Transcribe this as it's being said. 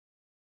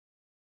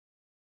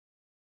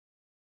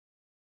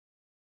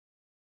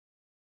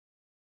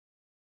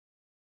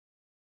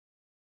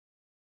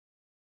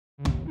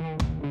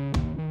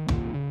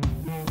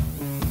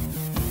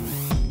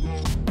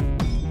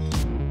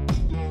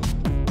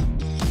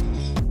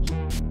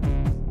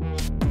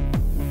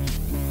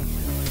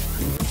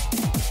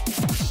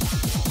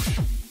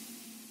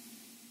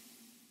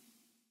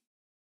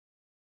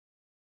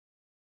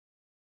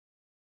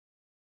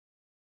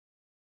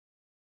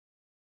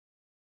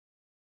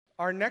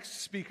Our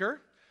next speaker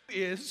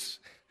is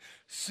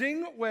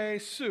Hsing-Hui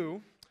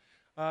Hsu.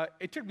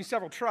 It took me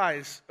several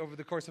tries over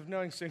the course of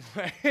knowing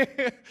Hsing-Hui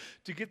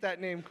to get that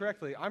name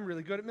correctly. I'm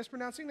really good at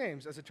mispronouncing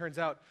names, as it turns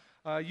out.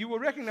 You will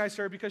recognize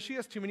her because she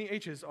has too many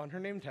H's on her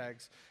name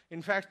tags.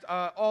 In fact,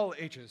 all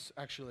H's,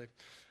 actually.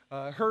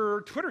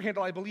 Her Twitter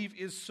handle, I believe,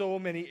 is so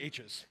many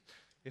H's,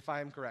 if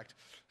I am correct.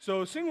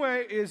 So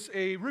Hsing-Hui is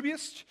a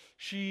Rubyist.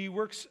 She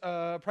works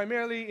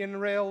primarily in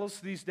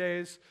Rails these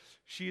days.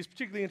 She is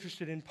particularly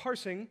interested in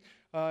parsing,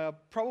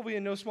 probably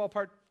in no small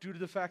part due to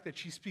the fact that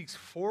she speaks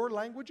 4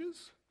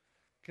 languages.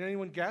 Can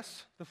anyone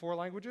guess the 4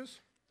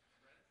 languages?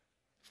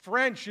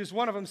 French is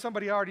one of them.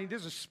 Somebody already,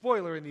 there's a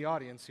spoiler in the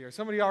audience here.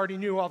 Somebody already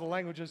knew all the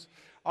languages.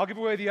 I'll give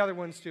away the other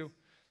ones too.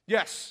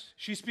 Yes,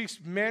 she speaks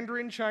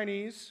Mandarin,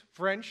 Chinese,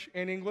 French,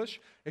 and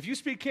English. If you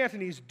speak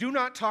Cantonese, do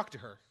not talk to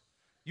her.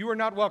 You are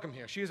not welcome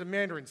here. She is a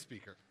Mandarin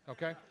speaker,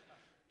 okay?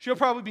 She'll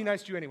probably be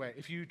nice to you anyway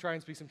if you try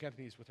and speak some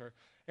Cantonese with her.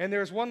 And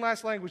there's one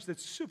last language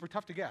that's super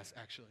tough to guess,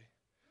 actually.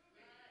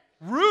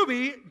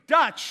 Ruby,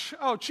 Dutch.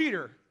 Oh,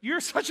 cheater.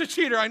 You're such a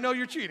cheater. I know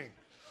you're cheating.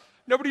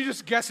 Nobody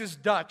just guesses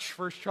Dutch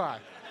first try.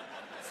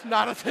 It's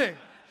not a thing.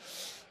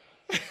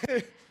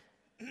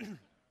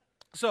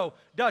 So,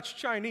 Dutch,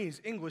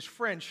 Chinese, English,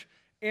 French,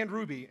 and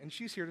Ruby. And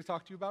she's here to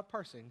talk to you about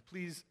parsing.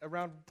 Please, a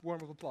round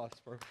of applause.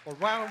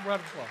 Round of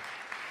applause.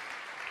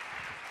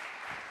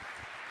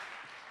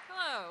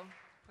 Hello.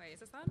 Wait, is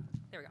this on?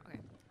 There we go. Okay.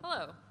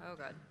 Hello. Oh,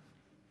 good.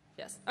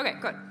 Yes. Okay,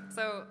 good.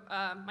 So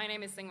my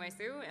name is Hsing-Hui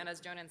Hsu, and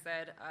as Jonan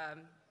said,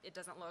 it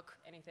doesn't look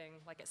anything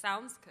like it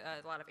sounds.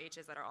 A lot of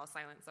H's that are all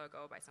silent, so it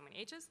go by so many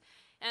H's.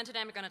 And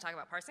today I'm going to talk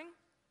about parsing.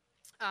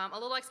 A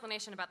little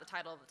explanation about the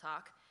title of the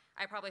talk.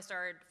 I probably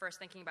started first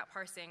thinking about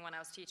parsing when I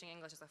was teaching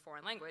English as a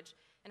foreign language,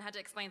 and had to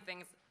explain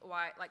things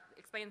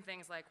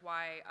like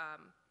why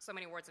so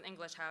many words in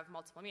English have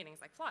multiple meanings,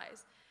 like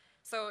flies.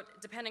 So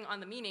depending on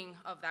the meaning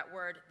of that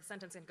word, the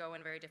sentence can go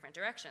in very different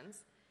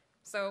directions.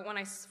 So when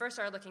I first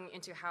started looking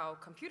into how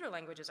computer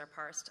languages are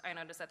parsed, I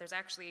noticed that there's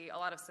actually a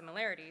lot of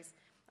similarities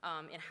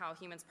in how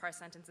humans parse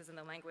sentences in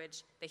the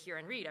language they hear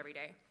and read every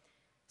day.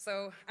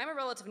 So I'm a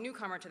relative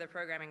newcomer to the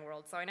programming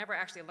world, so I never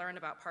actually learned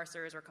about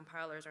parsers or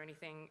compilers or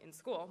anything in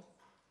school.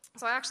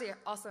 So I actually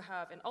also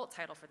have an alt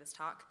title for this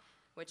talk,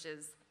 which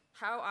is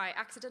How I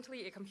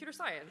Accidentally ate Computer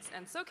Science,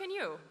 and So Can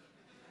You.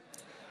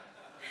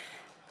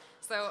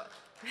 So,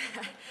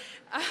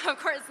 of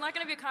course, it's not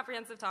going to be a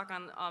comprehensive talk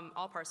on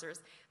all parsers,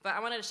 but I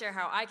wanted to share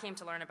how I came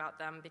to learn about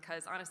them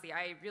because, honestly,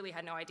 I really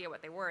had no idea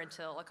what they were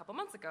until a couple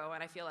months ago,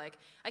 and I feel like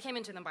I came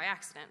into them by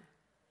accident.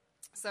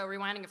 So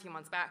rewinding a few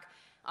months back,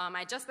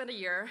 I just spent a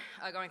year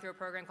going through a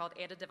program called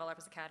Ada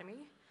Developers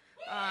Academy,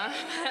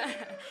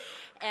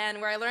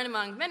 and where I learned,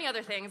 among many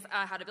other things,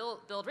 how to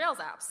build Rails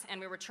apps, and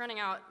we were churning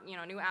out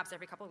new apps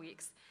every couple of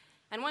weeks.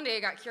 And one day I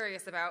got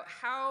curious about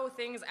how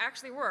things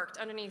actually worked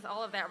underneath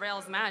all of that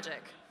Rails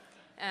magic.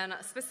 And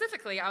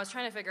specifically, I was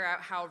trying to figure out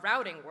how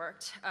routing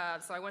worked.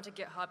 So I went to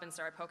GitHub and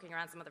started poking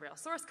around some of the Rails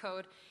source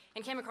code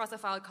and came across a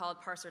file called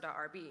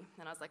parser.rb.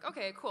 And I was like,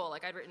 okay, cool.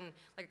 Like I'd written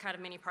like a kind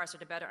of mini parser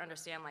to better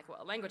understand like what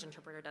a language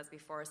interpreter does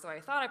before. So I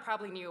thought I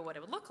probably knew what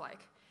it would look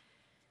like.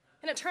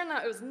 And it turned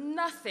out it was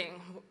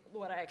nothing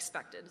what I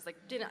expected. It's like,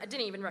 I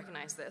didn't even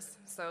recognize this.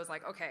 So I was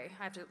like, okay,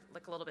 I have to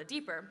look a little bit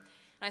deeper.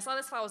 And I saw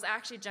this file was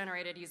actually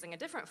generated using a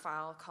different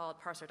file called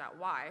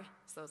parser.y.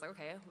 So I was like,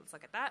 okay, let's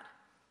look at that.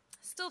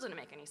 Still didn't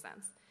make any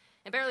sense.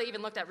 And barely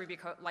even looked at Ruby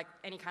code, like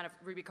any kind of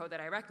Ruby code that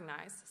I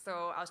recognized.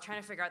 So I was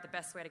trying to figure out the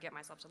best way to get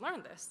myself to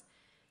learn this.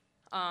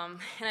 And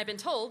I've been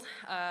told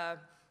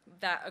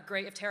that a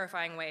great, if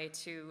terrifying way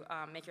to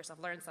make yourself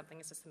learn something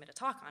is to submit a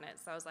talk on it.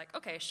 So I was like,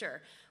 okay,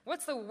 sure.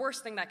 What's the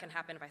worst thing that can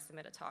happen if I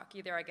submit a talk?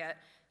 Either I get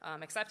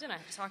accepted and I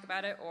have to talk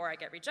about it, or I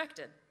get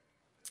rejected.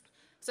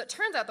 So it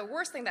turns out the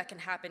worst thing that can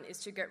happen is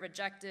to get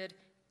rejected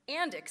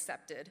and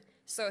accepted.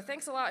 So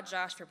thanks a lot,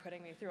 Josh, for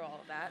putting me through all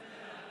of that.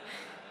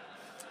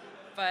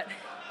 But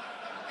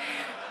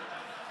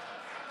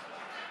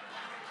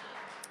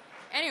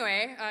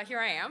anyway, here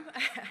I am.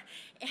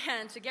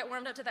 And to get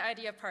warmed up to the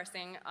idea of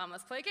parsing,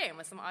 let's play a game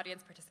with some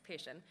audience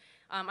participation.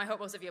 I hope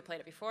most of you have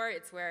played it before.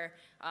 It's where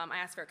I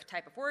ask for a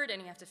type of word,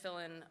 and you have to fill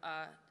in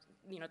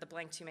the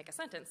blank to make a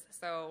sentence.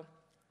 So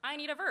I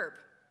need a verb.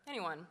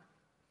 Anyone?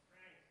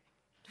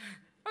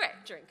 Okay,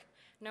 drink.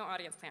 No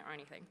audience plant or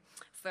anything.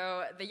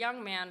 So the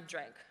young man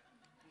drank.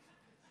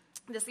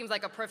 This seems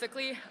like a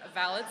perfectly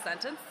valid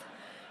sentence.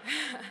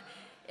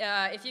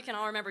 If you can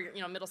all remember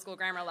middle school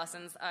grammar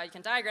lessons, you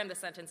can diagram the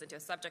sentence into a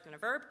subject and a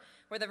verb,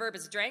 where the verb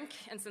is drank,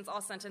 and since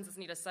all sentences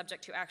need a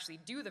subject to actually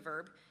do the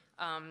verb,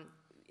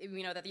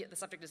 we know that the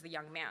subject is the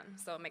young man,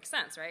 so it makes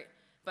sense, right?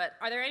 But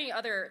are there any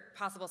other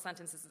possible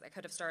sentences that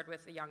could have started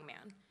with the young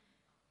man?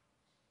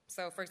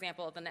 So for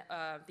example,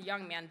 the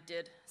young man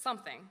did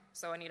something.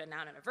 So I need a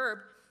noun and a verb.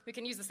 We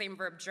can use the same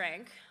verb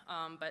drank,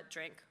 but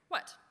drank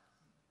what?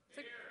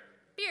 Beer.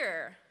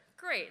 Beer.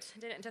 Great.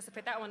 Didn't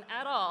anticipate that one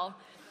at all.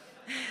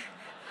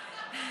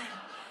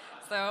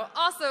 So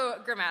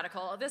also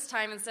grammatical. This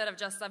time, instead of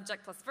just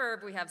subject plus verb,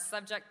 we have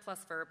subject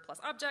plus verb plus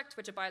object,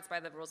 which abides by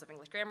the rules of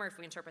English grammar if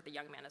we interpret the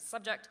young man as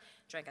subject,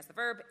 drank as the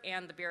verb,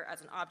 and the beer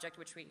as an object,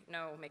 which we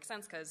know makes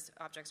sense because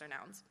objects are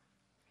nouns.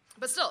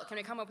 But still, can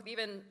we come up with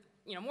even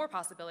more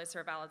possibilities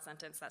for a valid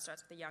sentence that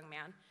starts with a young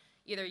man,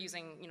 either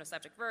using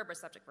subject verb or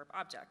subject verb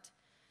object?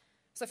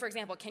 So for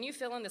example, can you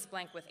fill in this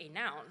blank with a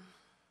noun?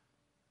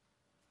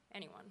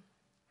 Anyone?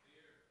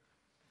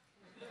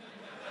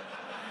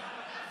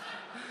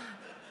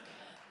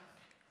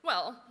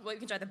 Well, you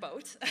can try the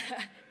boat.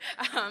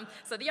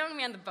 So the young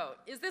man, the boat.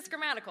 Is this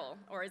grammatical?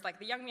 Or is like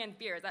the young man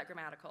beer, is that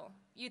grammatical?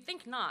 You'd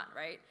think not,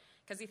 right?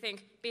 Because you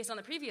think, based on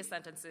the previous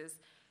sentences,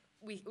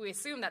 we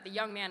assume that the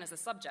young man is a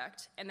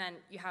subject, and then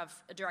you have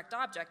a direct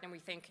object, and we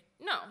think,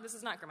 no, this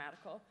is not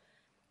grammatical.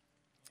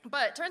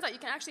 But it turns out you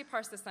can actually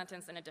parse this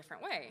sentence in a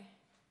different way.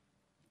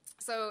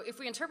 So if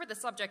we interpret the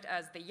subject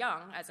as the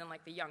young, as in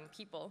like the young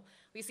people,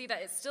 we see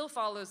that it still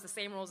follows the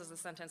same rules as the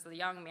sentence, the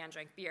young man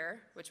drank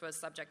beer, which was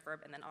subject, verb,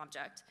 and then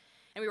object.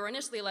 And we were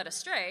initially led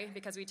astray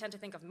because we tend to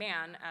think of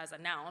man as a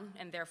noun,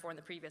 and therefore in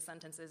the previous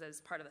sentences as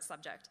part of the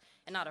subject,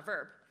 and not a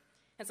verb.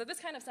 And so this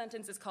kind of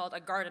sentence is called a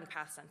garden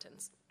path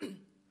sentence.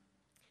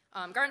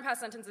 Garden path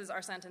sentences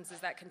are sentences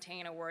that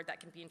contain a word that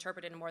can be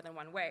interpreted in more than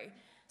one way,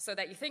 so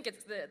that you think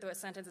the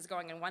sentence is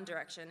going in one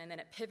direction, and then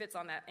it pivots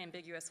on that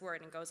ambiguous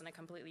word and goes in a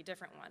completely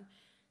different one.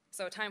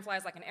 So time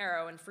flies like an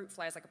arrow and fruit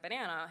flies like a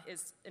banana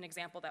is an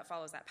example that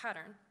follows that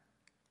pattern.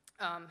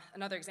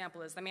 Another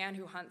example is the man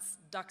who hunts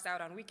ducks out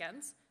on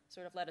weekends,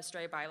 sort of led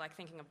astray by like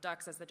thinking of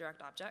ducks as the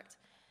direct object.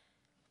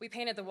 We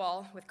painted the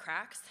wall with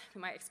cracks. We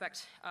might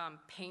expect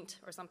paint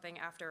or something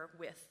after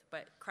with,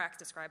 but cracks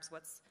describes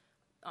what's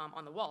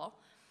on the wall.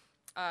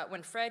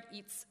 When Fred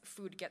eats,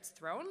 food gets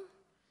thrown.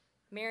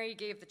 Mary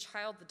gave the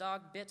child the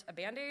dog bit a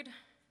Band-Aid.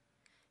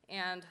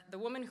 And the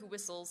woman who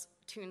whistles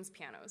tunes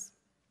pianos.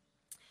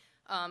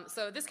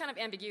 So this kind of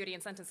ambiguity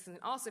in sentences can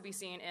also be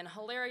seen in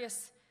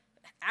hilarious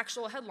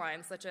actual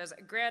headlines, such as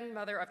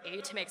grandmother of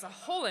 8 makes a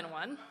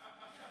hole-in-one.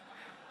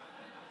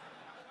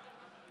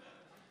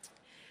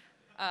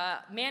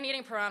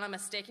 Man-eating piranha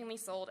mistakenly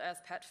sold as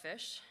pet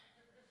fish.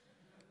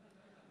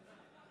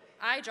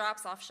 Eye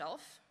drops off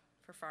shelf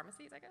for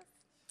pharmacies, I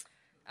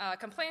guess.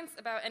 Complaints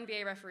about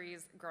NBA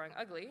referees growing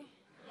ugly.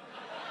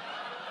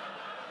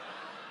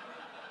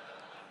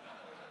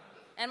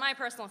 And my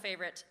personal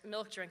favorite,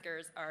 milk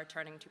drinkers are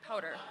turning to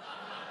powder.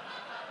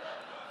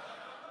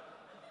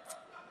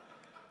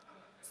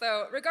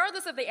 So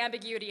regardless of the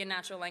ambiguity in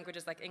natural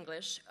languages like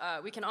English,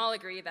 we can all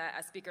agree that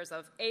as speakers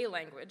of a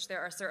language, there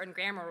are certain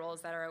grammar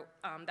rules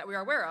that we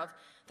are aware of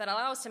that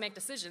allow us to make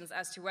decisions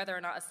as to whether or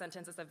not a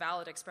sentence is a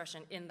valid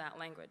expression in that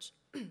language.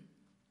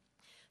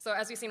 So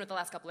as we've seen with the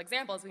last couple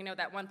examples, we know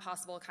that one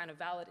possible kind of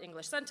valid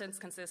English sentence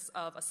consists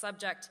of a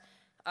subject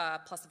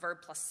plus verb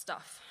plus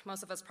stuff.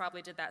 Most of us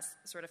probably did that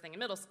sort of thing in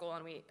middle school,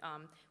 and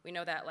we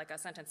know that like a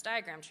sentence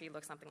diagram tree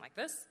looks something like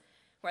this,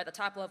 where at the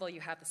top level you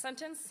have the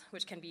sentence,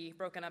 which can be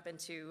broken up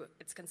into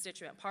its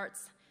constituent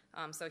parts.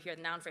 So here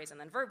the noun phrase and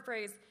then verb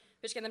phrase,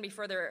 which can then be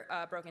further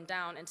broken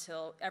down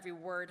until every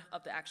word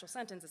of the actual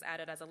sentence is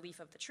added as a leaf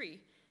of the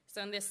tree.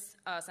 So in this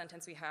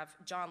sentence, we have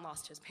John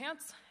lost his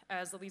pants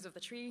as the leaves of the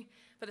tree,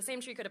 but the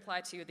same tree could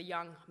apply to the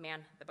young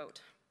man, the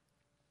boat.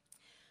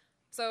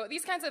 So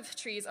these kinds of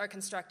trees are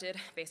constructed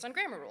based on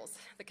grammar rules.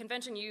 The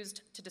convention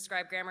used to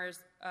describe grammars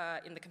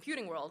in the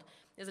computing world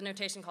is a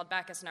notation called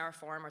Backus-Naur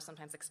form, or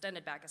sometimes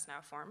extended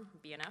Backus-Naur form,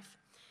 BNF.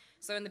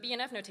 So in the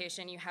BNF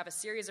notation, you have a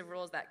series of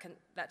rules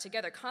that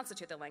together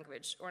constitute the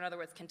language, or in other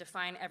words, can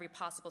define every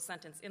possible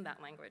sentence in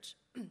that language.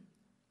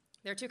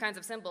 There are two kinds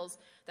of symbols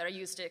that are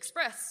used to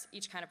express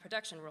each kind of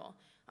production rule,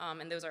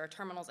 and those are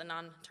terminals and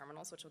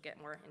non-terminals, which we'll get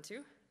more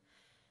into.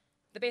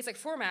 The basic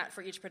format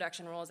for each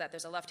production rule is that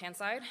there's a left-hand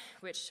side,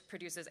 which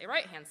produces a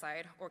right-hand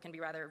side, or can be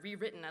rather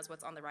rewritten as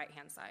what's on the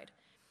right-hand side.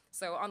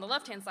 So on the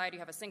left-hand side, you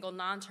have a single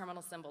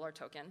non-terminal symbol or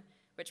token,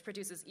 which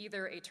produces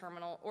either a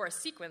terminal or a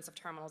sequence of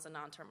terminals and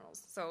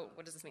non-terminals. So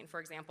what does this mean? For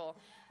example,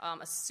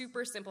 a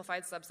super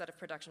simplified subset of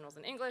production rules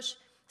in English,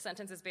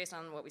 sentences based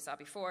on what we saw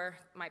before,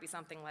 might be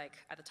something like,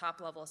 at the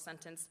top level, a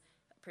sentence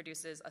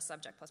produces a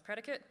subject plus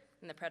predicate,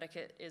 and the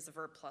predicate is a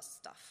verb plus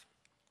stuff.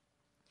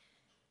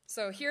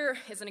 So here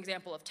is an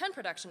example of 10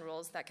 production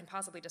rules that can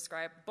possibly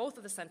describe both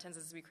of the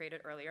sentences we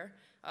created earlier,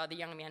 the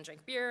young man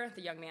drank beer,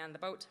 the young man, the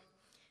boat.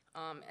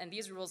 And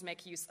these rules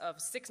make use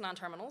of 6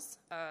 non-terminals,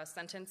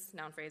 sentence,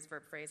 noun phrase,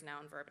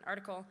 noun, verb, and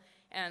article,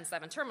 and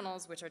 7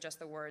 terminals, which are just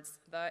the words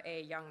the,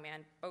 a, young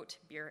man, boat,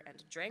 beer,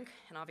 and drink.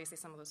 And obviously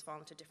some of those fall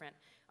into different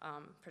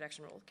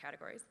production rule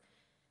categories.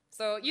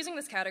 So using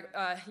this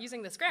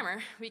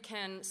grammar, we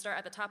can start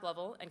at the top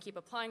level and keep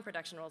applying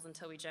production rules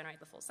until we generate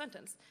the full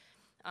sentence.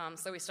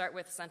 So we start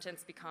with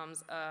sentence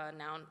becomes a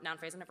noun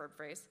phrase and a verb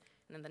phrase,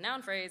 and then the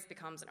noun phrase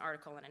becomes an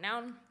article and a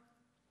noun.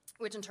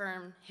 which in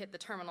turn hit the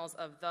terminals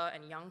of the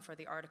and young for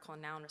the article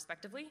and noun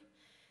respectively.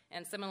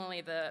 And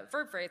similarly, the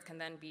verb phrase can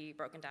then be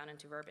broken down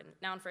into verb and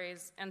noun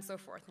phrase, and so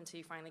forth, until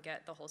you finally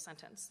get the whole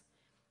sentence.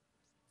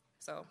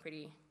 So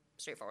pretty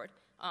straightforward.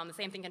 The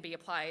same thing can be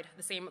applied,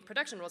 the same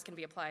production rules can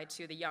be applied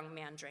to the young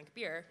man drank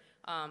beer,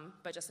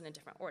 but just in a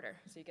different order.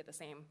 So you get the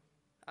same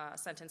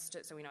sentence,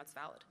 so we know it's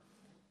valid.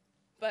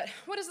 But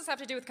what does this have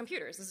to do with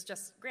computers? This is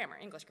just grammar,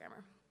 English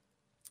grammar.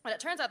 But it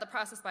turns out the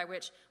process by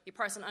which we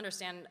parse and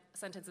understand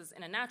sentences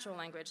in a natural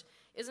language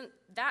isn't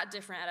that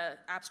different at an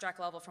abstract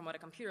level from what a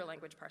computer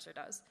language parser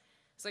does.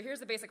 So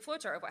here's the basic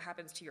flowchart of what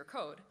happens to your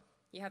code.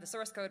 You have the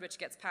source code, which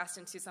gets passed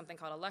into something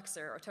called a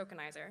lexer or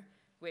tokenizer,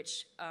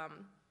 which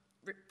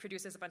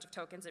produces a bunch of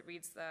tokens. It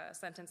reads the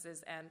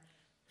sentences and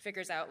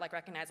figures out like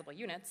recognizable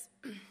units.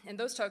 And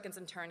those tokens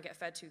in turn get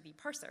fed to the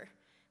parser,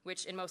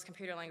 which in most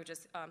computer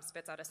languages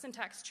spits out a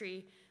syntax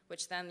tree,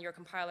 which then your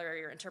compiler or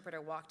your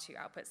interpreter walk to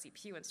output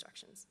CPU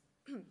instructions.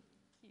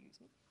 Excuse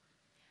me.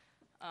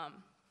 All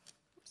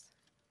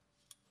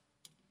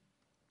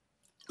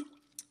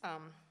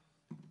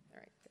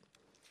right, good.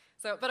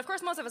 So, but of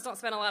course, most of us don't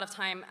spend a lot of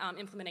time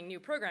implementing new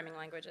programming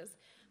languages.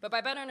 But by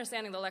better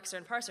understanding the lexer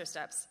and parser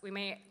steps, we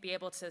may be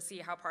able to see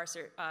how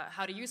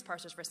to use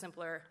parsers for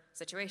simpler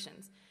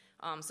situations.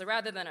 So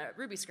rather than a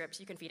Ruby script,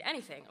 you can feed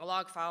anything, a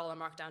log file, a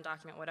markdown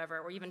document, whatever,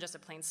 or even just a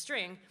plain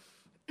string,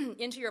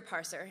 into your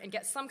parser and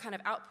get some kind of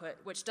output,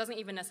 which doesn't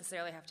even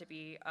necessarily have to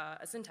be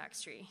a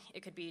syntax tree.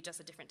 It could be just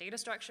a different data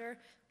structure,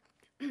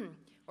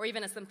 or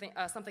even something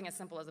as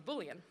simple as a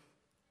Boolean.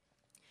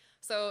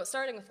 So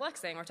starting with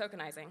flexing or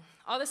tokenizing,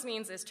 all this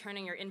means is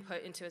turning your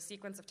input into a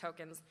sequence of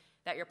tokens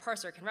that your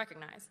parser can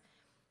recognize.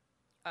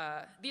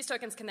 These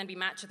tokens can then be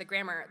matched to the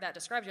grammar that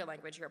describes your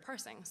language you're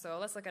parsing. So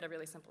let's look at a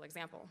really simple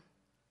example.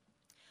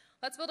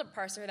 Let's build a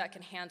parser that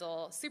can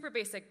handle super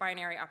basic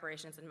binary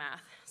operations in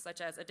math,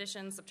 such as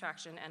addition,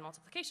 subtraction, and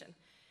multiplication.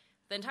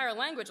 The entire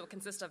language will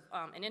consist of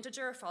an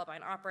integer followed by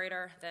an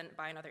operator, then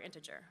by another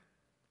integer.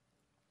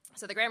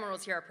 So the grammar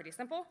rules here are pretty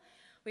simple.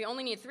 We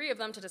only need 3 of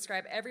them to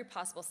describe every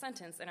possible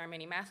sentence in our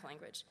mini math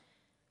language.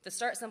 The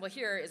start symbol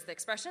here is the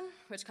expression,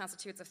 which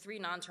constitutes of 3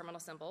 non-terminal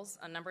symbols,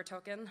 a number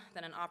token,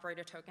 then an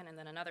operator token, and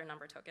then another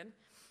number token.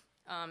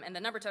 And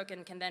the number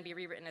token can then be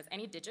rewritten as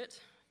any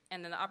digit,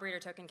 and then the operator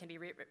token can be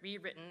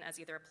rewritten as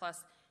either a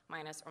plus,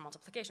 minus, or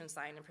multiplication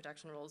sign in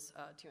production rules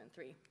 2 and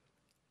 3.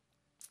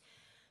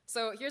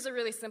 So here's a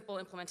really simple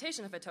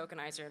implementation of a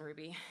tokenizer in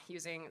Ruby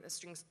using the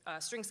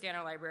string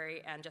scanner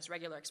library and just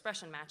regular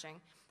expression matching,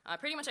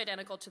 pretty much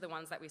identical to the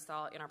ones that we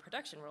saw in our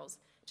production rules,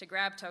 to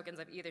grab tokens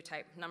of either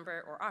type,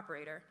 number or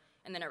operator,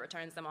 and then it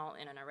returns them all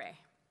in an array.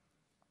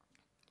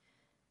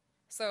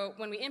 So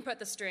when we input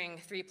the string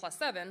 3 plus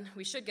 7,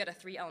 we should get a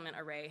 3-element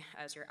array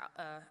as your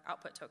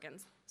output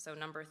tokens. So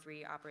number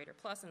 3, operator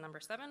plus, and number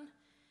 7.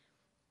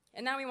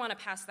 And now we want to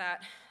pass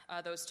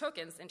those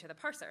tokens into the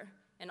parser.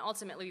 And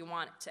ultimately, we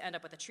want to end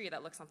up with a tree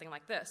that looks something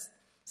like this,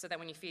 so that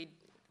when you feed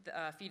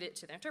it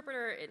to the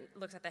interpreter, it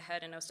looks at the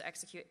head and knows to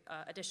execute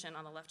addition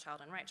on the left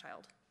child and right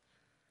child.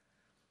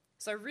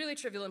 So a really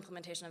trivial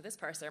implementation of this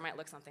parser might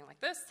look something like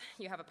this.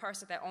 You have a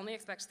parser that only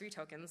expects 3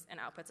 tokens and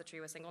outputs a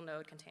tree with a single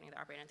node containing the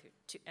operator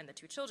and the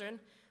 2 children,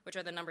 which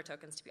are the number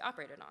tokens to be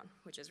operated on,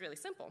 which is really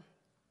simple.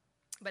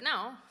 But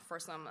now, for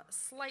some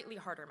slightly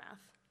harder math.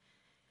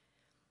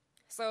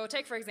 So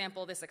take, for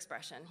example, this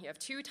expression. You have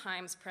 2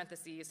 times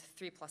parentheses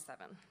 3 plus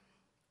 7.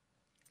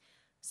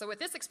 So with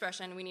this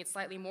expression, we need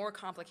slightly more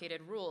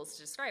complicated rules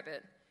to describe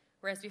it,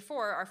 whereas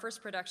before, our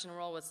first production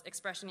rule was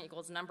expression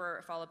equals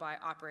number followed by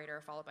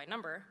operator followed by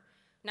number.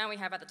 Now we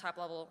have at the top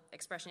level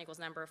expression equals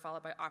number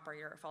followed by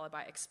operator followed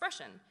by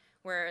expression,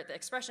 where the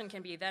expression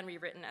can be then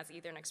rewritten as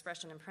either an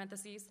expression in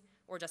parentheses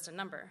or just a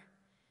number.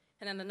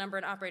 And then the number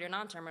and operator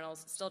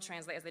non-terminals still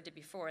translate as they did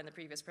before in the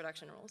previous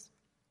production rules.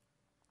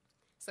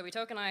 So we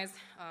tokenize,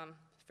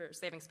 for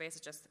saving space,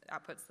 it just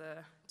outputs the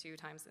 2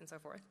 times and so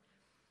forth.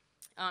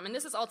 And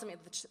this is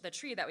ultimately the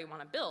tree that we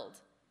want to build.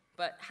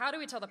 But how do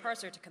we tell the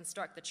parser to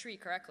construct the tree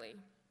correctly?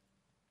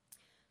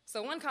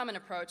 So one common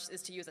approach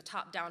is to use a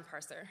top-down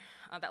parser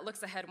that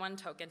looks ahead 1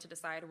 token to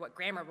decide what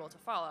grammar rule to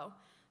follow.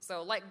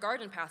 So like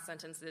garden path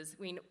sentences,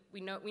 we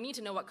need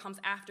to know what comes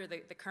after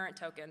the current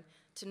token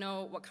to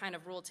know what kind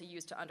of rule to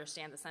use to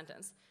understand the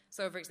sentence.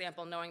 So for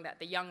example, knowing that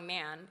the young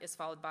man is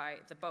followed by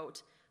the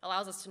boat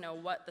allows us to know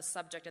what the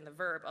subject and the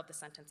verb of the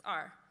sentence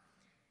are.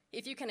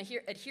 If you can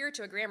adhere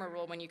to a grammar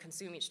rule when you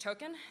consume each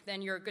token,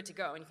 then you're good to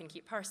go and you can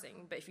keep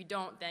parsing. But if you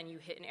don't, then you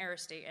hit an error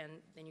state and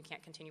then you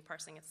can't continue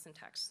parsing. It's a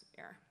syntax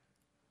error.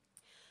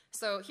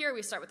 So here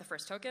we start with the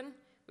first token,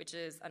 which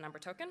is a number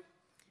token.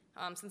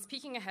 Since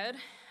peeking ahead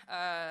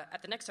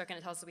at the next token,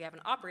 it tells us we have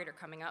an operator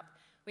coming up.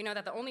 We know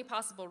that the only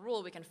possible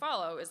rule we can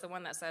follow is the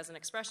one that says an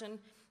expression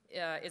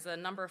is a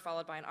number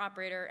followed by an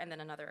operator and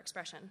then another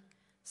expression.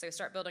 So we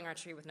start building our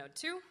tree with node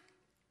 2.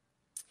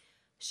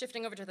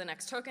 Shifting over to the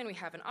next token, we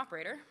have an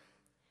operator.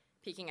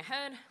 Peeking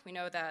ahead, we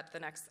know that the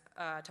next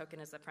token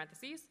is a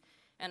parentheses.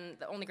 And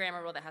the only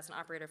grammar rule that has an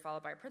operator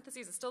followed by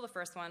parentheses is still the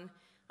first one,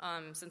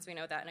 since we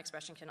know that an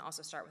expression can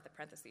also start with the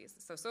parentheses.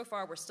 So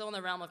far, we're still in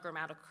the realm of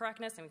grammatical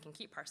correctness, and we can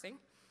keep parsing.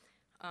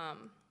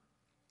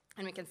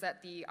 And we can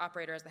set the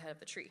operator as the head of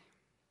the tree.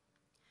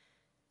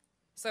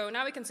 So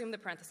now we consume the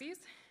parentheses,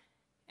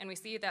 and we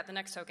see that the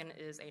next token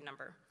is a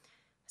number.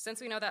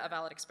 Since we know that a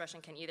valid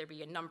expression can either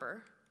be a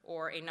number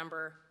or a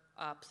number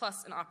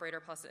plus an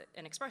operator plus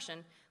an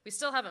expression, we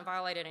still haven't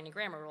violated any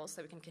grammar rules,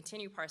 so we can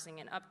continue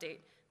parsing and update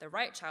the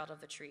right child of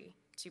the tree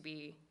to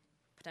be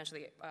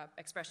potentially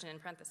expression in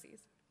parentheses.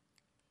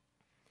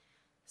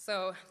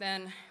 So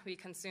then we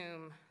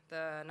consume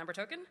the number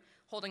token,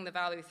 holding the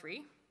value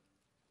 3.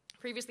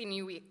 Previously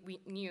we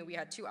knew we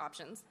had two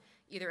options,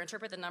 either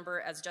interpret the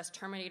number as just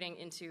terminating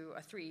into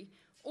a 3,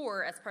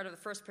 or as part of the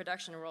first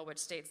production rule, which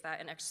states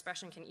that an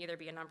expression can either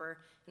be a number,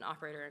 an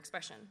operator, or an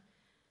expression.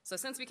 So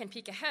since we can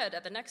peek ahead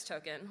at the next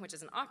token, which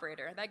is an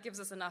operator, that gives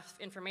us enough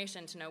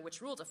information to know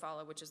which rule to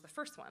follow, which is the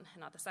first one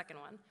and not the second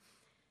one.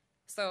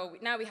 So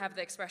now we have an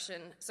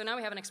expression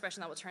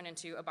that will turn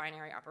into a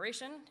binary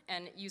operation,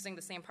 and using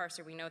the same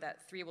parser, we know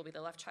that 3 will be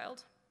the left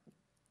child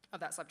of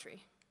that subtree.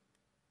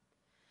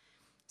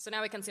 So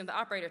now we consume the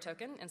operator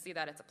token and see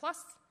that it's a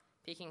plus.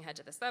 Peeking ahead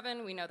to the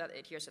 7, we know that it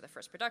adheres to the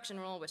first production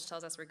rule, which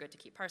tells us we're good to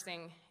keep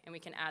parsing, and we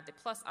can add the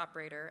plus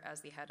operator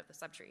as the head of the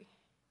subtree.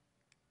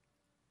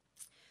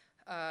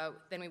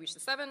 Then we reach the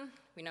 7.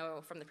 We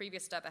know from the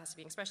previous step it has to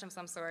be an expression of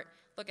some sort.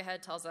 Look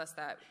ahead tells us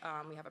that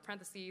we have a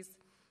parentheses,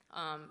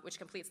 which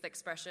completes the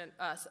expression.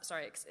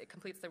 It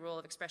completes the rule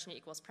of expression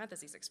equals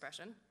parentheses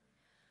expression.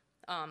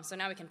 So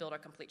now we can build our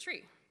complete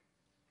tree.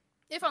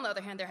 If, on the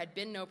other hand, there had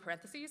been no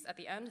parentheses at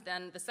the end,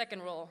 then the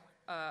second rule,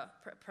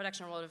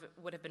 production rule,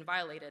 would have been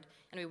violated,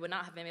 and we would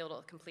not have been able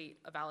to complete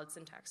a valid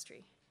syntax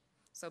tree.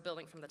 So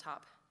building from the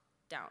top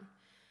down.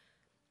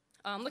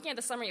 Looking at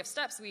the summary of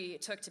steps we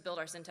took to build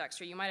our syntax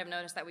tree, you might have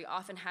noticed that we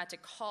often had to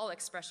call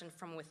expression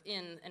from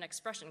within an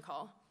expression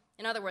call.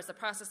 In other words, the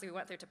process we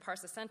went through to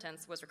parse a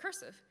sentence was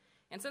recursive.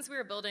 And since we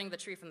were building the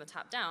tree from the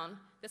top down,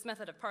 this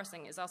method of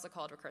parsing is also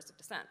called recursive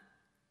descent.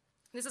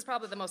 This is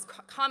probably the most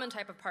common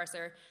type of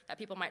parser that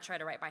people might try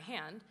to write by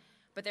hand,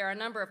 but there are a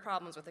number of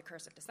problems with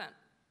recursive descent.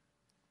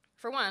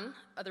 For one,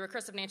 the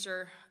recursive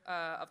nature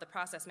of the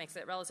process makes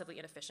it relatively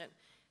inefficient,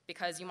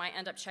 because you might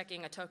end up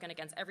checking a token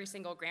against every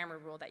single grammar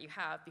rule that you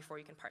have before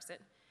you can parse it.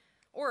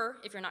 Or,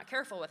 if you're not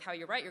careful with how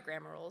you write your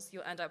grammar rules,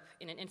 you'll end up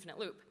in an infinite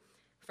loop.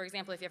 For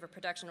example, if you have a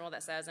production rule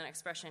that says an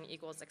expression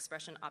equals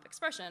expression op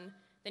expression,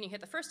 then you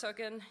hit the first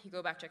token, you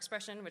go back to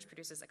expression, which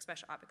produces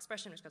expression op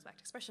expression, which goes back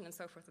to expression, and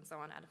so forth and so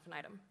on ad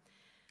infinitum.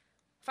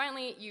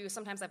 Finally, you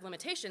sometimes have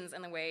limitations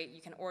in the way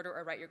you can order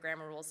or write your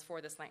grammar rules for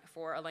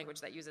a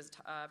language that uses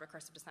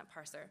recursive descent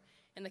parser.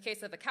 In the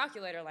case of a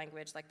calculator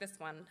language like this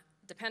one,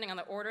 depending on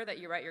the order that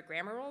you write your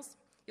grammar rules,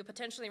 you'll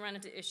potentially run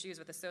into issues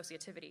with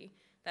associativity.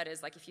 That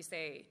is, like if you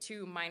say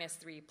 2 minus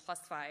 3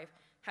 plus 5,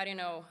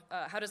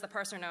 how does the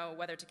parser know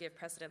whether to give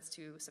precedence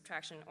to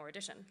subtraction or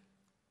addition?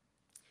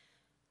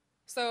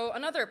 So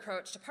another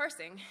approach to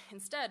parsing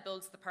instead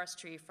builds the parse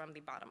tree from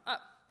the bottom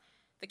up.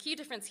 The key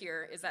difference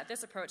here is that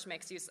this approach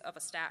makes use of a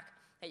stack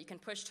that you can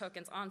push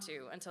tokens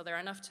onto until there are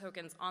enough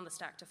tokens on the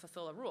stack to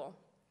fulfill a rule,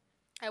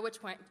 at which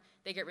point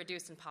they get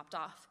reduced and popped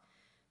off.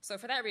 So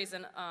for that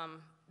reason,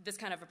 this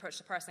kind of approach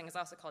to parsing is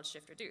also called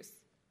shift-reduce.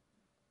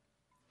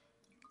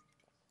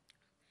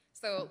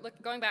 So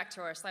going back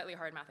to our slightly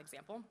hard math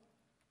example,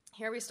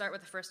 here we start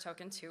with the first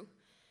token, 2.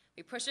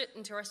 We push it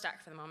into our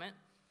stack for the moment.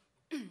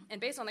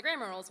 And based on the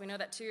grammar rules, we know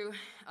that 2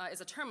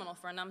 is a terminal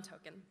for a num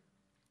token.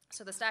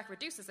 So the stack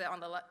reduces it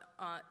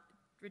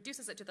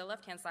to the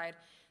left-hand side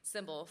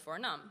symbol for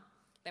num.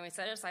 Then we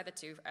set aside the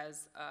 2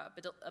 as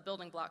a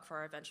building block for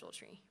our eventual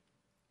tree.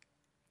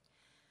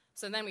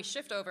 So then we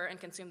shift over and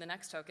consume the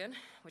next token,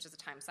 which is a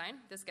time sign.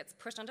 This gets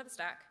pushed onto the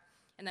stack,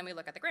 and then we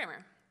look at the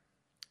grammar.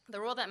 The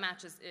rule that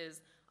matches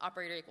is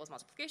operator equals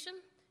multiplication,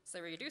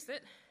 so we reduce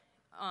it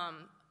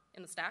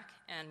in the stack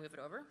and move it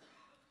over.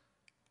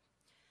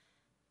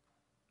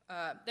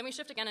 Then we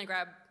shift again and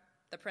grab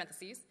the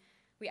parentheses.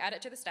 We add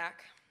it to the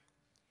stack.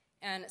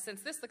 And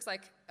since this looks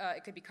like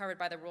it could be covered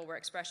by the rule where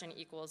expression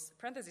equals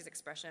parentheses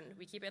expression,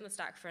 we keep it in the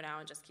stack for now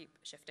and just keep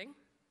shifting.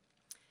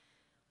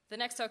 The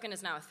next token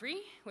is now a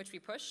 3, which we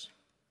push.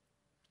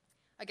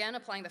 Again,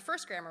 applying the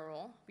first grammar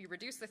rule, we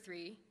reduce the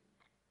 3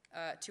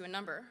 to a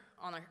number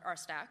on our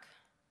stack,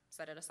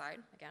 set it aside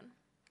again.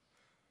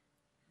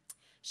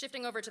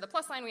 Shifting over to the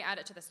plus sign, we add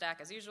it to the stack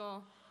as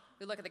usual.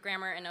 We look at the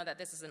grammar and know that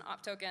this is an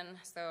op token,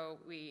 so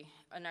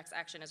our next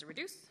action is a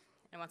reduce,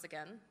 and once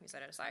again, we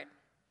set it aside.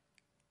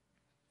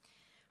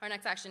 Our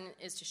next action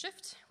is to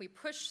shift. We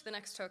push the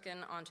next token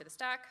onto the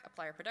stack,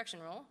 apply our production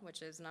rule,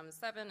 which is num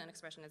 7, and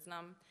expression is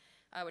num,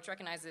 which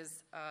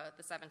recognizes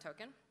the 7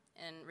 token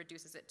and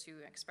reduces it to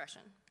an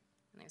expression,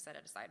 and then we set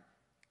it aside.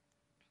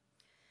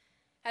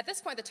 At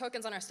this point, the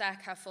tokens on our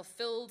stack have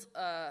fulfilled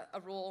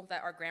a rule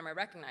that our grammar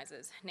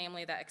recognizes,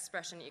 namely that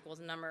expression equals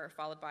number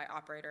followed by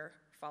operator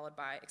followed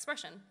by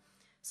expression.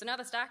 So now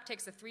the stack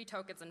takes the 3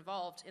 tokens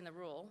involved in the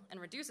rule and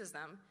reduces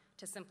them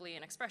to simply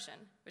an expression,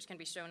 which can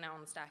be shown now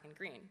on the stack in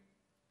green.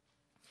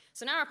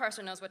 So now our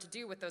parser knows what to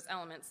do with those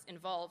elements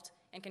involved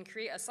and can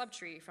create a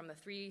subtree from the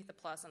 3, the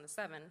plus, and the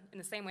 7 in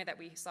the same way that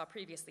we saw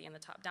previously in the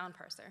top-down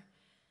parser.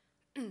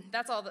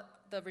 That's all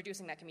the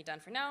reducing that can be done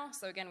for now,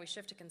 so again, we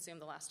shift to consume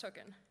the last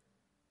token.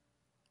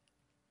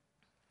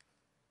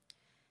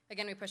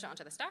 Again, we push it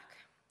onto the stack,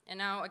 and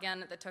now,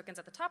 again, the tokens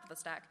at the top of the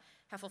stack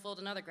have fulfilled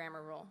another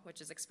grammar rule,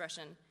 which is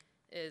expression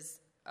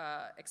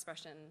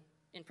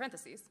in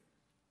parentheses.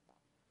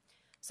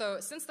 So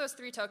since those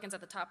 3 tokens at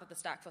the top of the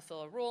stack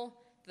fulfill a rule,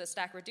 the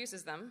stack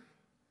reduces them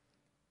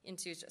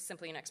into just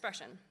simply an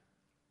expression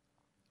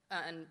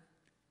and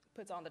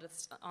puts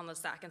on the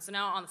stack. And so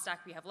now on the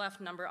stack we have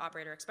left number,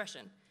 operator,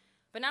 expression.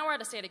 But now we're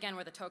at a state again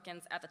where the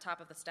tokens at the top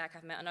of the stack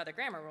have met another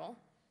grammar rule,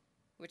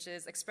 which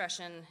is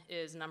expression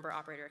is number,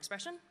 operator,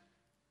 expression.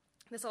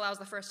 This allows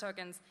the first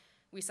tokens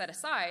we set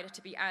aside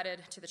to be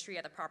added to the tree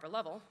at the proper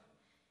level,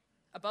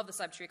 above the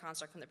subtree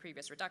construct from the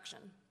previous reduction.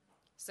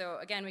 So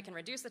again, we can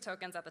reduce the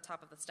tokens at the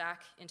top of the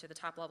stack into the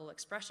top level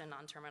expression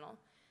non-terminal.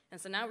 And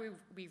so now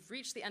we've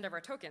reached the end of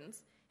our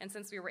tokens, and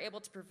since we were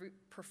able to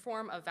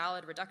perform a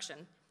valid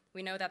reduction,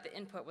 we know that the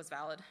input was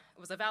valid. It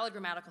was a valid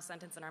grammatical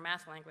sentence in our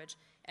math language,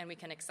 and we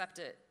can accept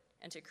it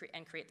and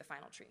create the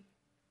final tree.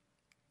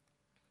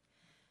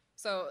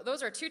 So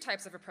those are 2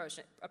 types of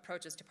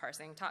approaches to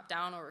parsing,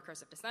 top-down or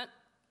recursive descent,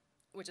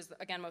 which is,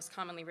 again, most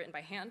commonly written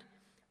by hand,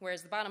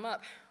 whereas the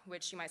bottom-up,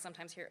 which you might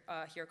sometimes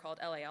hear called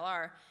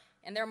LALR,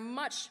 and they're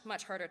much,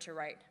 much harder to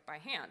write by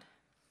hand.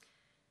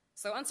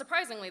 So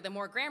unsurprisingly, the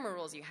more grammar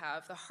rules you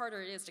have, the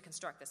harder it is to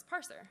construct this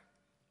parser.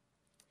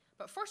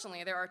 But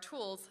fortunately, there are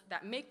tools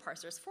that make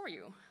parsers for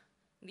you.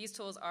 These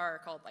tools are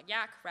called like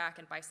Yak, Rack,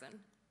 and Bison.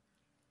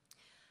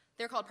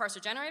 They're called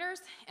parser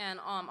generators, and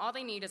all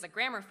they need is a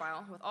grammar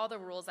file with all the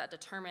rules that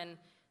determine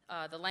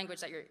the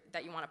language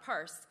that you want to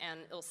parse,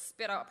 and it'll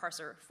spit out a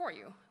parser for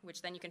you,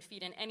 which then you can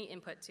feed in any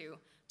input to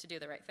do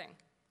the right thing.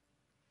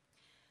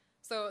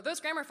 So those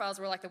grammar files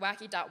were like the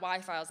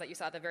wacky.y files that you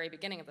saw at the very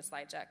beginning of the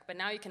slide deck, but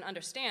now you can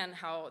understand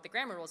how the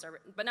grammar rules are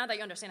written. But now that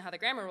you understand how the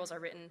grammar rules are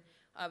written,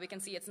 we can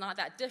see it's not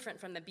that different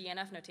from the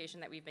BNF notation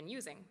that we've been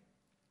using.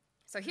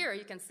 So here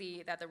you can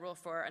see that the rule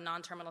for a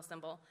non-terminal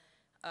symbol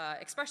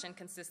expression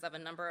consists of a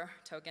number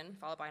token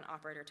followed by an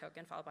operator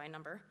token followed by a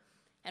number.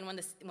 And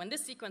when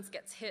this sequence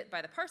gets hit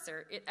by the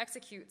parser, it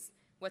executes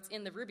what's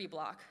in the Ruby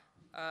block,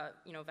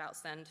 val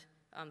send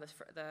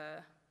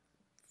the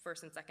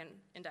first and second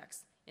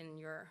index in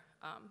your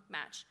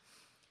match.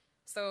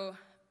 So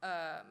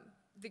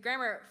the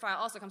grammar file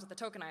also comes with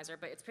a tokenizer,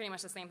 but it's pretty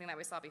much the same thing that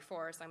we saw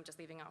before, so I'm just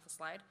leaving it off the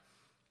slide.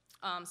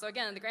 So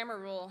again, the grammar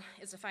rule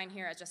is defined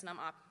here as just num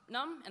op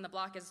num, and the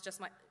block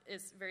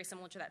is very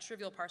similar to that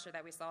trivial parser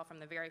that we saw from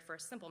the very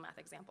first simple math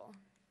example.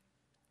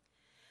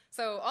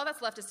 So all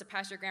that's left is to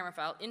pass your grammar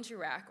file into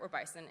Rack or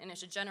Bison, and it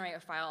should generate a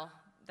file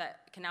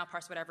that can now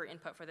parse whatever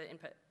input for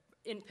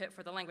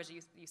the language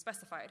you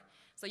specified.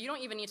 So you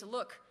don't even need to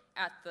look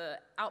at the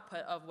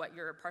output of what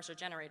your parser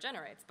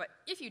generates, but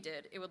if you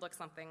did, it would look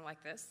something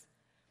like this.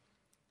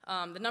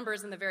 The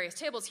numbers in the various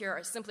tables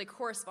here simply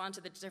correspond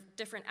to the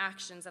different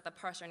actions that the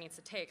parser needs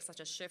to take,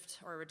 such as shift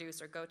or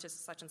reduce or go to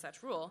such and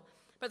such rule.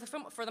 But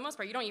for the most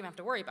part, you don't even have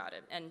to worry about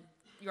it, and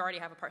you already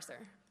have a parser.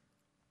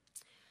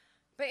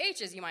 But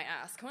H's, you might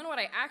ask, when would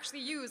I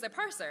actually use a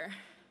parser?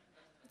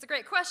 It's a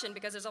great question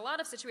because there's a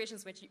lot of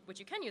situations which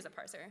you can use a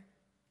parser.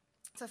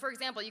 So for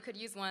example, you could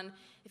use one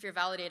if you're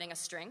validating a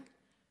string,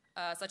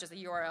 such as a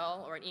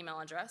URL or an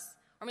email address,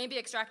 or maybe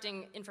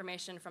extracting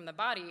information from the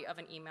body of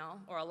an email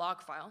or a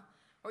log file,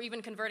 or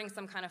even converting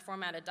some kind of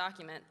formatted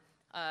document,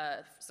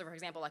 so for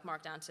example, like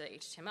Markdown to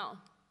HTML.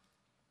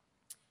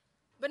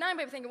 But now you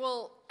might be thinking,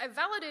 well, I've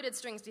validated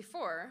strings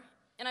before,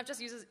 and I've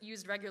just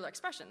used regular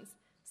expressions,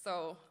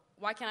 so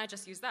why can't I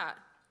just use that?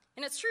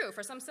 And it's true,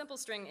 for some simple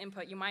string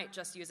input, you might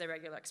just use a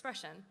regular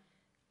expression.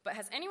 But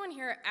has anyone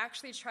here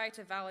actually tried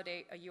to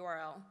validate a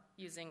URL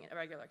using a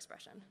regular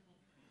expression?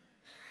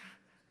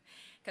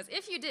 Because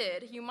if you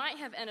did, you might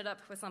have ended up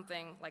with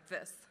something like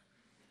this,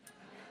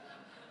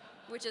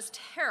 which is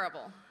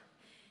terrible.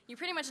 You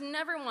pretty much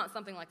never want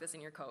something like this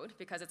in your code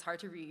because it's hard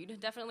to read,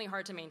 definitely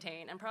hard to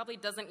maintain, and probably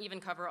doesn't even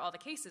cover all the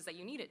cases that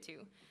you need it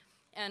to.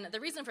 And the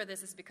reason for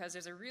this is because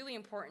there's a really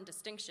important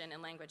distinction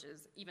in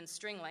languages, even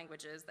string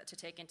languages, to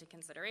take into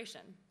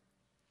consideration.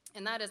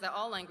 And that is that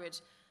all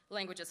languages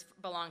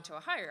belong to a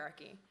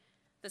hierarchy.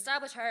 The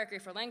established hierarchy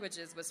for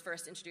languages was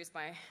first introduced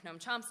by Noam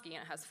Chomsky,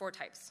 and it has 4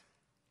 types.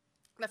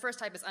 The first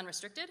type is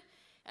unrestricted,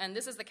 and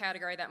this is the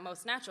category that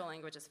most natural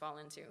languages fall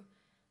into.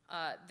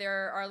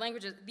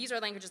 These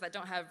are languages that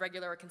don't have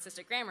regular or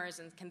consistent grammars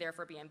and can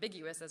therefore be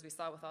ambiguous, as we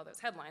saw with all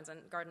those headlines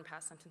and garden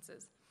path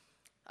sentences.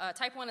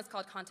 Type 1 is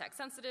called context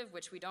sensitive,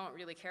 which we don't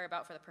really care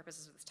about for the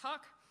purposes of this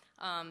talk.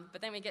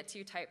 But then we get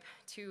to type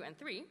 2 and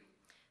 3.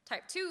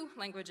 Type 2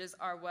 languages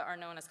are what are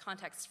known as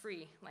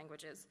context-free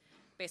languages,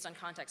 based on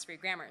context-free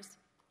grammars.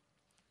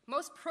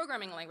 Most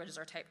programming languages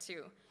are type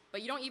 2,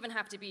 but you don't even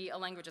have to be a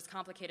language as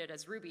complicated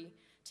as Ruby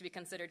to be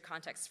considered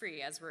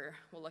context-free, as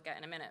we'll look at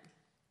in a minute.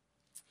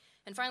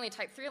 And finally,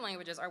 type 3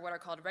 languages are what are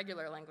called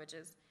regular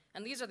languages.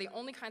 And these are the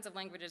only kinds of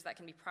languages that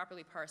can be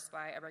properly parsed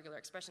by a regular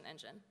expression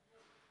engine.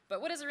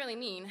 But what does it really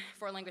mean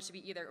for a language to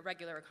be either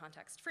regular or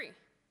context-free?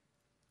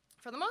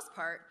 For the most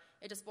part,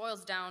 it just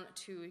boils down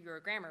to your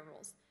grammar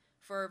rules.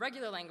 For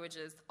regular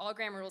languages, all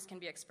grammar rules can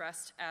be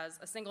expressed as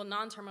a single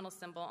non-terminal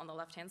symbol on the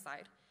left-hand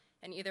side,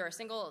 and either a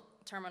single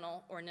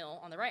terminal or nil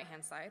on the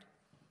right-hand side.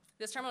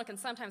 This terminal can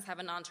sometimes have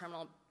a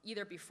non-terminal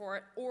either before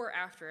it or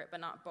after it, but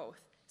not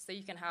both. So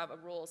you can have a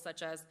rule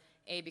such as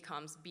A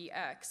becomes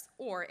BX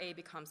or A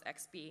becomes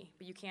XB,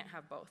 but you can't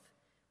have both.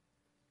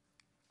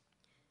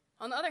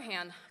 On the other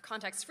hand,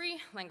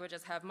 context-free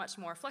languages have much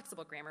more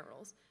flexible grammar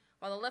rules.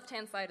 While the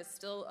left-hand side is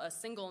still a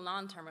single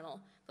non-terminal,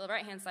 the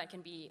right-hand side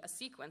can be a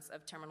sequence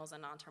of terminals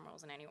and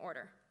non-terminals in any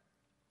order.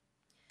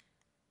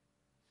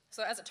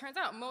 So as it turns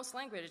out, most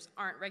languages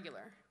aren't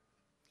regular.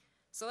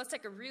 So let's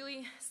take a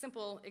really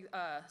simple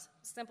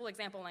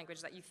example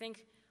language that you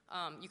think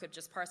you could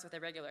just parse with a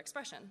regular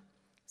expression.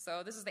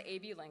 So this is the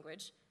AB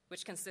language,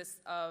 which consists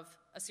of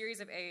a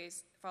series of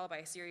A's followed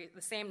by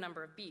the same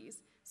number of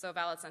B's. So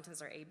valid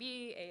sentences are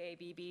AB, AA,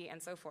 BB,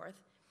 and so forth.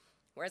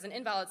 Whereas an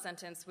invalid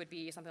sentence would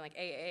be something like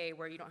AAA,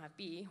 where you don't have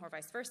B, or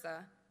vice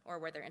versa, or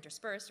where they're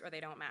interspersed or they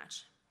don't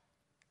match.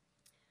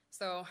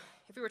 So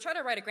if we were trying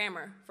to write a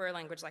grammar for a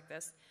language like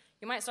this,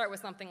 you might start with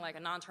something like a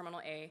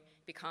non-terminal A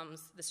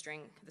becomes the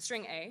string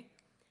A,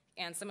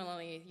 and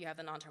similarly, you have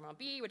the non-terminal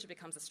B, which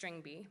becomes the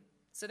string B.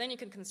 So then you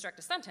can construct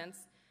a sentence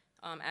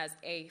as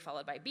A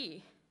followed by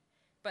B,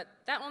 but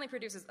that only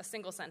produces a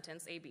single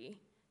sentence, AB.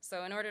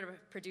 So in order to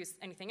produce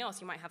anything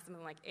else, you might have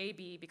something like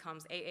AB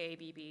becomes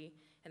AABB,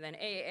 and then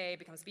AAA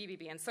becomes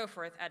BBB, and so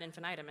forth ad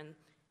infinitum. And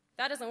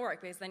that doesn't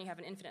work because then you have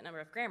an infinite number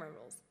of grammar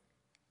rules.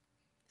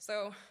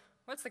 So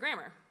what's the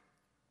grammar?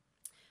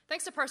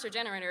 Thanks to parser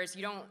generators,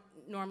 you don't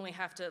normally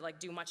have to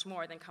do much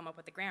more than come up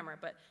with the grammar,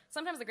 but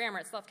sometimes the grammar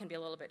itself can be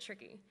a little bit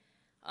tricky.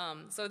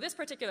 So this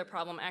particular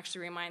problem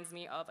actually reminds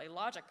me of a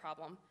logic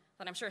problem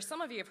that I'm sure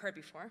some of you have heard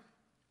before.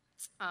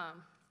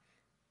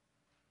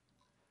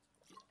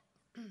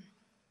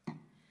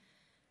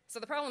 So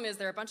the problem is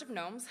there are a bunch of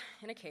gnomes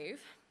in a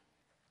cave.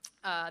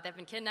 They've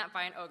been kidnapped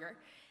by an ogre.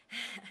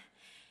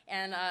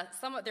 And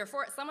some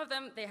of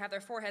them, they have their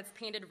foreheads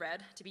painted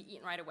red to be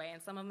eaten right away,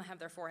 and some of them have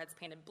their foreheads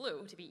painted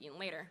blue to be eaten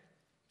later.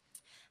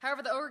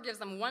 However, the ogre gives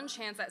them one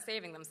chance at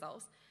saving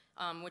themselves,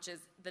 which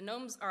is the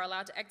gnomes are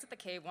allowed to exit the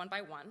cave one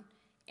by one,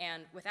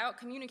 and without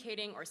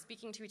communicating or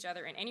speaking to each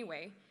other in any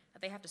way,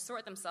 they have to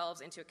sort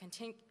themselves into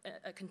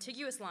a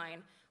contiguous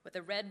line with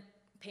the red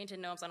painted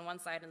gnomes on one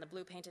side and the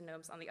blue painted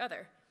gnomes on the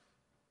other.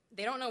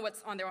 They don't know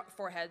what's on their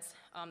foreheads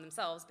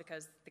themselves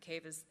because the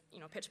cave is,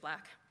 pitch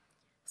black.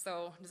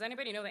 So does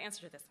anybody know the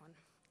answer to this one?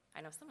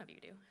 I know some of you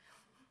do.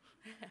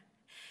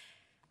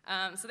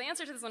 So the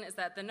answer to this one is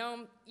that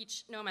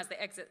each gnome, as they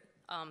exit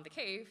the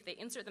cave, they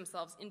insert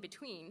themselves in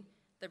between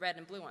the red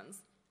and blue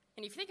ones.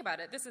 And if you think about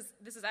it, this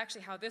is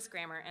actually how this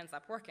grammar ends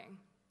up working.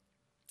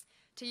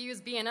 To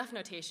use BNF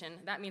notation,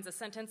 that means a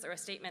sentence or a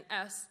statement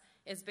S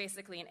is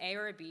basically an A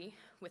or a B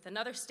with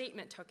another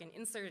statement token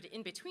inserted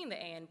in between the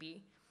A and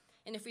B.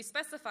 And if we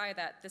specify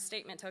that the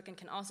statement token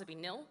can also be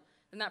nil,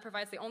 then that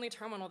provides the only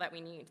terminal that we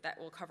need that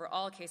will cover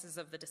all cases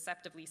of the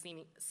deceptively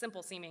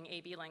simple-seeming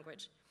AB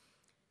language.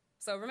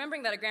 So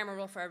remembering that a grammar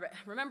rule for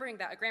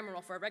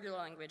a regular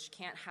language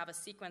can't have a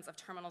sequence of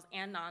terminals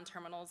and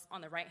non-terminals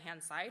on the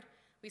right-hand side,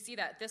 we see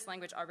that this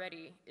language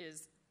already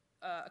is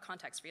a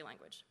context-free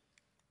language.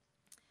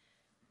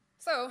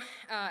 So,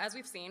 as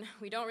we've seen,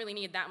 we don't really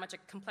need that much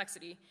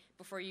complexity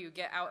before you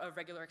get out of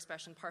regular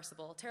expression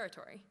parsable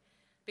territory.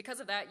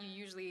 Because of that, you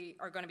usually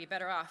are going to be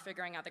better off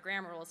figuring out the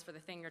grammar rules for the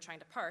thing you're trying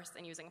to parse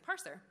and using a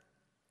parser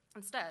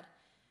instead.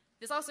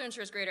 This also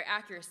ensures greater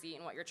accuracy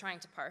in what you're trying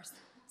to parse.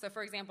 So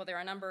for example, there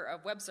are a number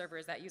of web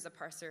servers that use a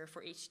parser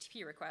for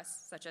HTTP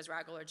requests, such as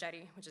Raggle or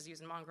Jetty, which is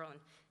used in Mongrel and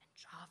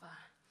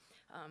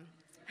Java.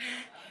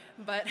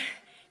 But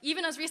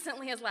even as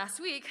recently as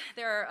last week,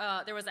 there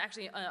was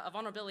actually a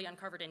vulnerability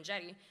uncovered in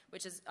Jetty,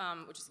 which is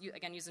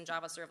again used in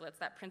Java servlets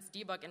that prints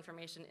debug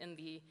information in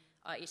the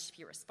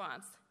HTTP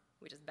response,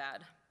 which is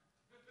bad.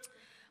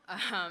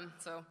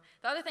 So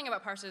the other thing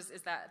about parsers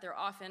is that they're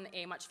often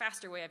a much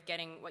faster way of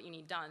getting what you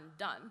need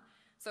done.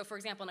 So for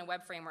example, in a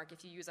web framework,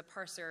 if you use a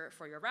parser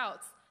for your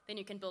routes, then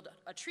you can build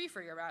a tree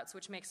for your routes,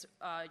 which makes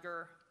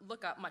your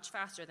lookup much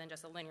faster than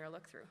just a linear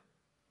look-through.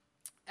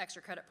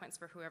 Extra credit points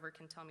for whoever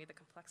can tell me the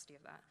complexity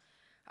of that.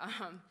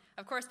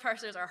 Of course,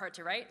 parsers are hard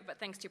to write, but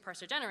thanks to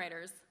parser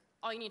generators,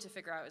 all you need to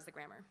figure out is the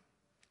grammar.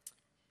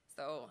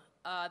 So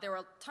there were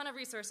a ton of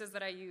resources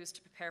that I used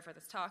to prepare for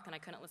this talk, and I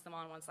couldn't list them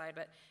all on one slide,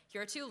 but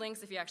here are two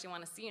links if you actually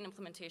want to see an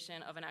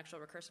implementation of an actual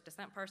recursive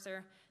descent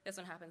parser. This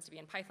one happens to be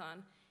in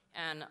Python,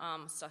 and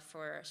stuff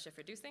for shift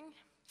reducing.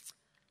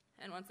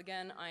 And once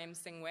again, I'm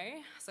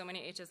Hsing-Hui, so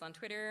many H's on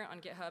Twitter, on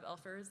GitHub,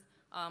 Elfers.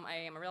 I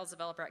am a Rails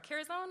developer at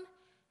CareZone,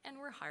 and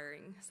we're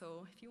hiring,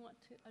 so if you want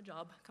a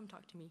job, come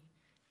talk to me.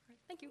 All right,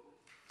 thank you.